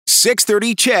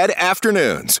6:30 CHED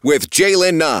Afternoons with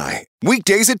Jaylen Nye.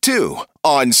 Weekdays at 2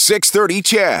 on 6:30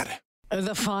 CHED.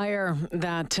 The fire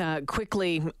that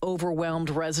quickly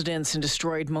overwhelmed residents and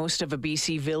destroyed most of a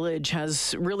BC village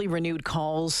has really renewed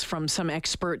calls from some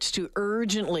experts to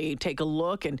urgently take a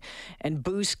look and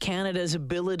boost Canada's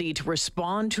ability to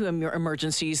respond to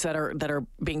emergencies that are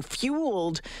being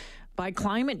fueled by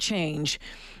climate change.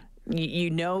 You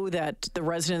know that the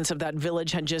residents of that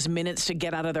village had just minutes to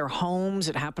get out of their homes.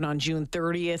 It happened on June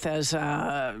 30th as,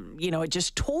 it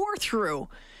just tore through,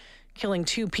 killing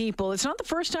 2 people. It's not the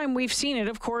first time we've seen it.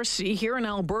 Of course, here in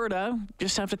Alberta,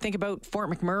 just have to think about Fort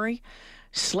McMurray,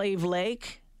 Slave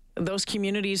Lake. Those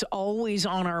communities always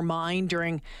on our mind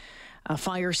during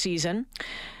fire season.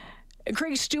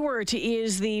 Craig Stewart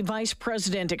is the Vice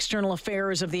President, External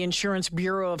Affairs of the Insurance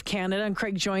Bureau of Canada, and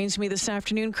Craig joins me this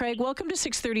afternoon. Craig, welcome to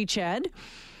 6:30 CHED.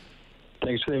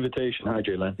 Thanks for the invitation. Hi,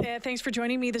 Jaylen. Thanks for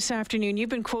joining me this afternoon.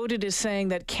 You've been quoted as saying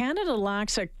that Canada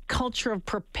lacks a culture of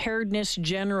preparedness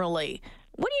generally.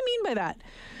 What do you mean by that?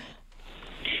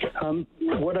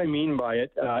 What I mean by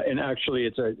it, and actually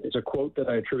it's a quote that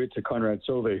I attribute to Conrad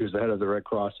Sauvé, who's the head of the Red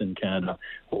Cross in Canada.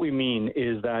 What we mean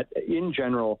is that in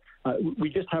general, we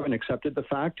just haven't accepted the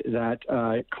fact that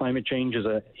climate change is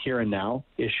a here and now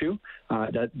issue,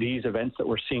 that these events that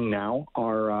we're seeing now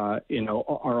are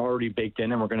already baked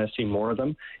in, and we're going to see more of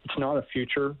them. It's not a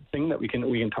future thing that we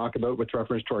can talk about with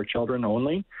reference to our children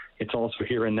only. It's also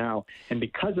here and now. And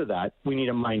because of that, we need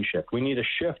a mind shift. We need a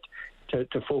shift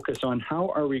to focus on how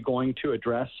are we going to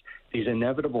address these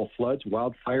inevitable floods,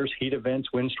 wildfires, heat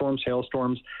events, windstorms,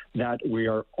 hailstorms that we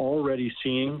are already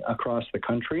seeing across the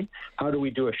country. How do we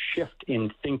do a shift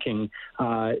in thinking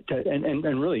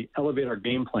and really elevate our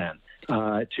game plan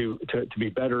to be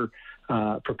better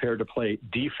prepared to play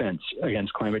defense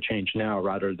against climate change now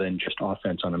rather than just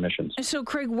offense on emissions. So,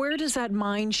 Craig, where does that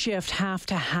mind shift have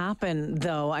to happen,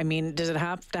 though? I mean, does it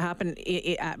have to happen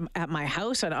at my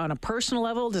house on a personal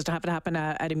level? Does it have to happen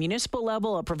at a municipal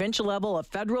level, a provincial level, a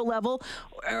federal level,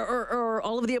 or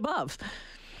all of the above?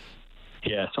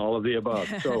 Yes, all of the above.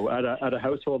 So at a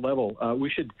household level,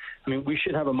 we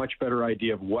should have a much better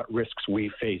idea of what risks we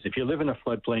face. If you live in a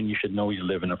floodplain, you should know you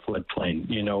live in a floodplain.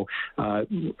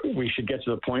 We should get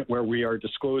to the point where we are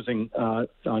disclosing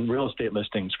on real estate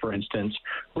listings, for instance,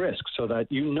 risks, so that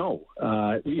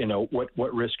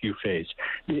what risk you face.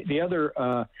 The other,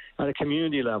 at a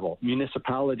community level,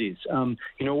 municipalities,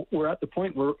 we're at the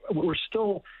point where we're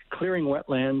still clearing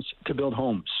wetlands to build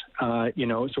homes.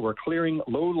 So we're clearing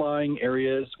low-lying areas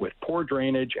with poor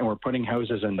drainage, and we're putting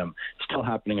houses in them. Still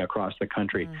happening across the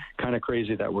country. Kind of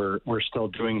crazy that we're still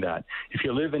doing that. If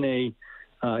you live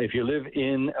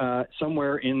in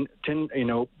somewhere in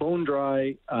bone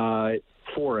dry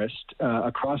forest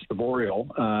across the boreal,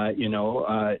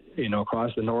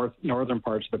 across the northern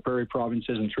parts of the prairie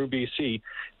provinces and through BC,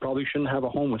 probably shouldn't have a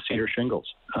home with cedar shingles,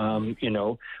 or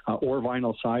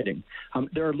vinyl siding.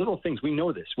 There are little things. We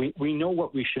know this. We know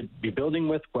what we should be building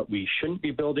with, what we shouldn't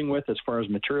be building with as far as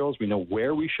materials. We know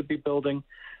where we should be building.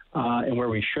 And where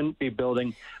we shouldn't be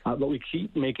building, but we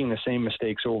keep making the same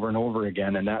mistakes over and over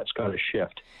again, and that's got to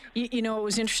shift. It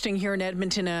was interesting here in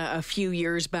Edmonton a few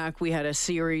years back. We had a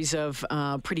series of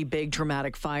pretty big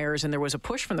dramatic fires, and there was a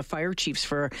push from the fire chiefs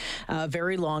for a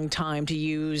very long time to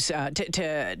use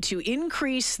to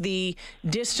increase the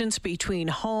distance between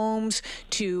homes,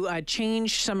 to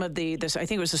change some of I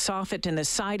think it was the soffit and the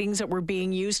sidings that were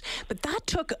being used, but that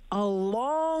took a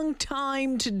long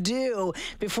time to do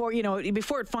before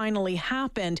it finally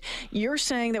happened. You're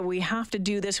saying that we have to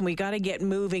do this and we got to get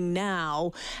moving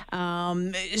now.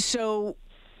 So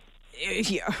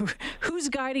who's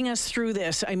guiding us through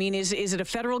this? I mean, is it a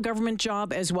federal government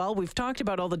job as well? We've talked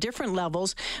about all the different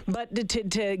levels, but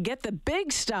to get the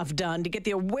big stuff done, to get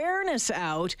the awareness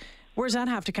out, where does that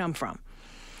have to come from?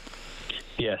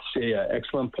 Yes, yeah,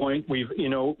 excellent point.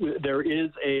 There is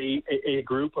a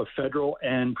group of federal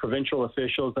and provincial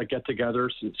officials that get together,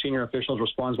 senior officials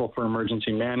responsible for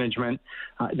emergency management.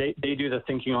 They do the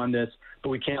thinking on this, but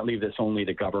we can't leave this only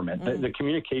to government. The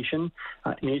communication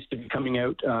needs to be coming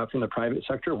out from the private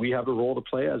sector. We have a role to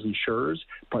play as insurers,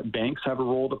 but banks have a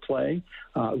role to play.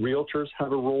 Realtors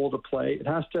have a role to play. It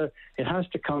has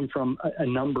to come from a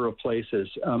number of places.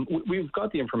 We've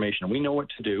got the information. We know what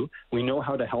to do. We know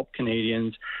how to help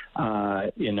Canadians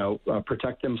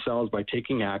protect themselves by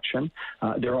taking action.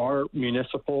 There are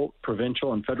municipal,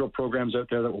 provincial, and federal programs out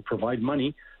there that will provide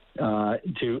money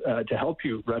to help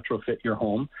you retrofit your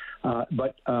home,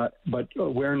 but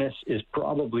awareness is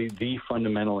probably the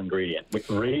fundamental ingredient.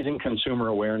 Raising consumer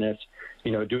awareness,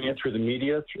 doing it through the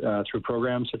media, through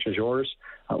programs such as yours.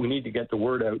 We need to get the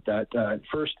word out that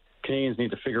first, Canadians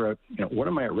need to figure out, what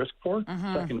am I at risk for?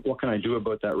 Second, what can I do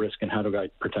about that risk, and how do I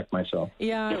protect myself?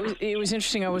 Yeah, it was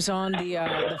interesting. I was on the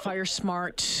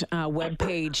FireSmart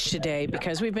webpage today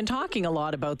because we've been talking a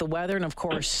lot about the weather and, of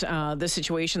course, the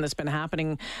situation that's been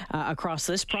happening across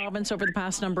this province over the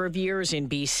past number of years in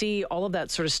BC, all of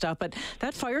that sort of stuff. But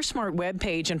that FireSmart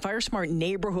webpage and FireSmart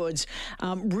neighborhoods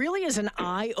really is an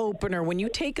eye-opener when you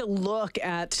take a look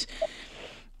at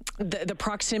the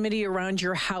proximity around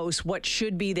your house, what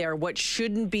should be there, what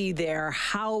shouldn't be there,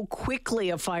 how quickly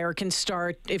a fire can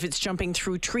start if it's jumping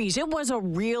through trees. It was a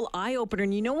real eye-opener.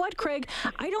 And you know what, Craig?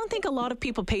 I don't think a lot of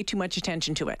people pay too much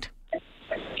attention to it.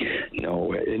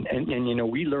 No,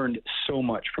 and we learned so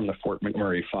much from the Fort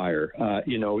McMurray fire.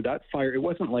 That fire, it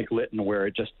wasn't like Lytton where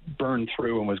it just burned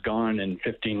through and was gone in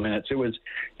 15 minutes. It was,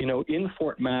 in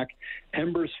Fort Mac,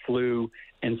 embers flew,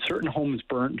 and certain homes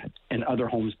burned and other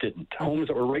homes didn't. Homes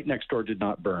that were right next door did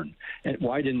not burn. And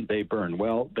why didn't they burn?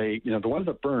 Well, the ones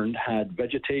that burned had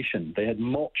vegetation. They had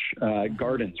mulch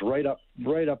gardens right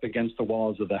up against the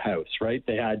walls of the house, right?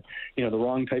 They had, the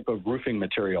wrong type of roofing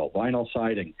material, vinyl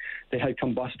siding. They had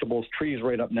combustibles, trees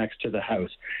right up next to the house.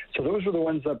 So those were the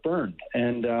ones that burned.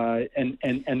 And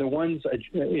the ones,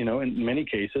 in many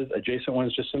cases, adjacent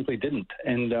ones just simply didn't.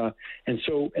 And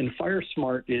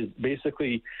FireSmart is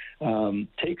basically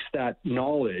takes that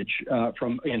knowledge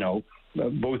from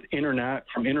both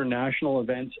from international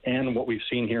events and what we've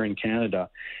seen here in Canada,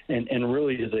 and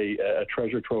really is a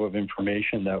treasure trove of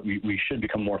information that we should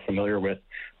become more familiar with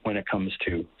when it comes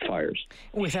to fires.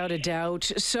 Without a doubt.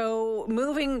 So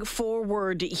moving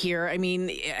forward here, I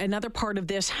mean, another part of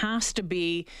this has to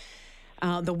be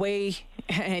the way,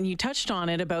 and you touched on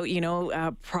it about,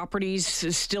 properties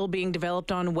still being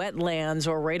developed on wetlands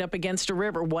or right up against a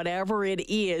river, whatever it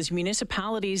is,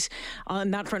 municipalities on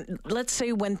that front, let's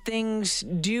say when things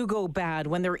do go bad,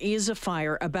 when there is a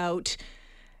fire, about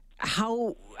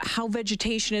how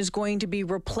vegetation is going to be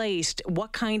replaced,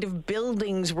 what kind of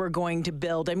buildings we're going to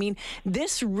build. I mean,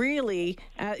 this really,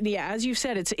 as you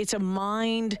said, it's a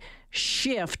mind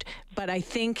shift, but I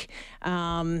think,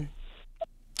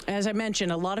 as I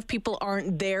mentioned, a lot of people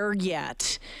aren't there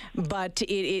yet, but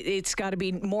it's got to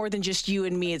be more than just you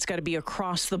and me. It's got to be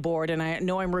across the board. And I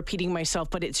know I'm repeating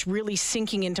myself, but it's really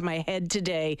sinking into my head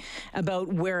today about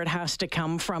where it has to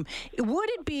come from. Would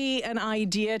it be an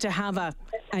idea to have a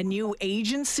new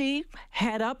agency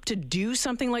head up to do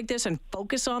something like this and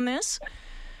focus on this?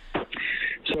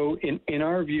 So in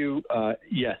our view,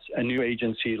 yes, a new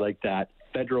agency like that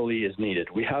federally is needed.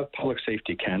 We have Public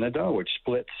Safety Canada, which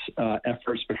splits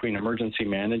efforts between emergency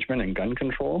management and gun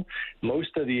control.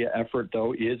 Most of the effort,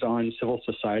 though, is on civil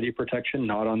society protection,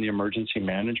 not on the emergency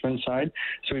management side.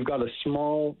 So we've got a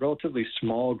relatively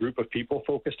small group of people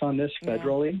focused on this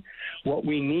federally. Yeah. What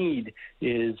we need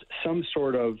is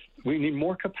we need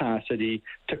more capacity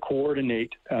to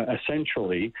coordinate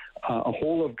essentially a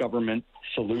whole of government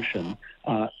solution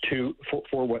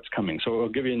for what's coming. So I'll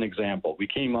give you an example. We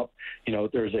came up,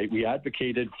 we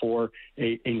advocated for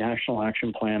a national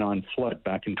action plan on flood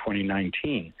back in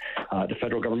 2019. The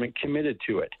federal government committed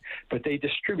to it, but they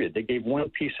gave one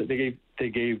piece. They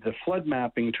gave the flood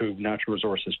mapping to Natural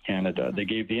Resources Canada. They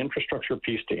gave the infrastructure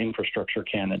piece to Infrastructure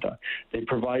Canada. They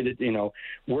provided,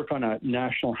 work on a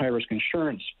national high-risk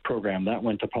insurance program that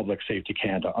went to Public Safety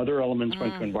Canada. Other elements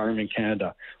went to Environment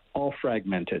Canada. All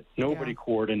fragmented. Nobody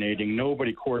coordinating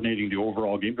the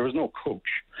overall game. There was no coach.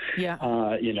 Yeah.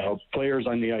 Players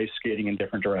on the ice skating in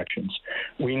different directions.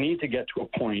 We need to get to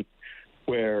a point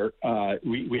where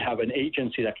we have an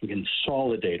agency that can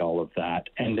consolidate all of that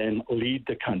and then lead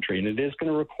the country. And it is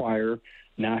going to require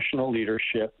national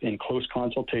leadership in close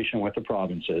consultation with the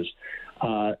provinces,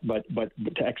 but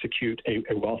to execute a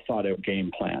well-thought-out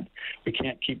game plan. We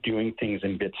can't keep doing things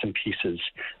in bits and pieces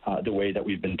the way that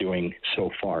we've been doing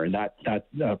so far. And that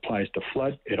applies to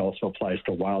flood. It also applies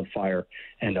to wildfire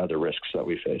and other risks that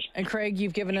we face. And Craig,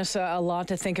 you've given us a lot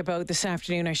to think about this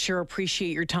afternoon. I sure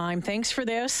appreciate your time. Thanks for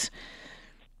this.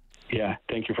 Yeah,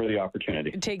 thank you for the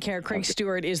opportunity. Take care. Craig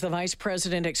Stewart is the Vice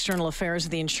President, External Affairs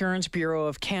of the Insurance Bureau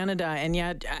of Canada. And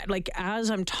yet, as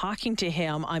I'm talking to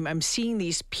him, I'm seeing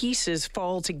these pieces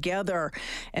fall together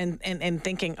and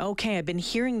thinking, okay, I've been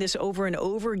hearing this over and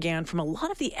over again from a lot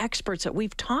of the experts that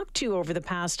we've talked to over the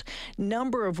past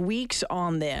number of weeks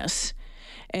on this.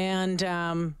 And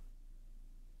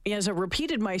as I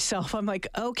repeated myself, I'm like,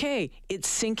 okay, it's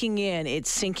sinking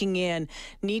in.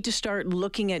 Need to start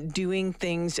looking at doing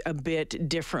things a bit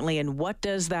differently. And what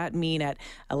does that mean at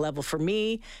a level for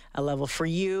me, a level for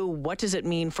you? What does it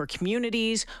mean for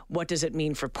communities? What does it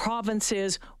mean for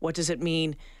provinces? What does it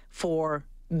mean for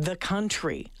the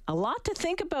country. A lot to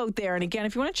think about there. And again,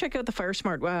 if you want to check out the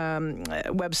FireSmart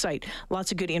website,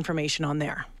 lots of good information on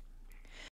there.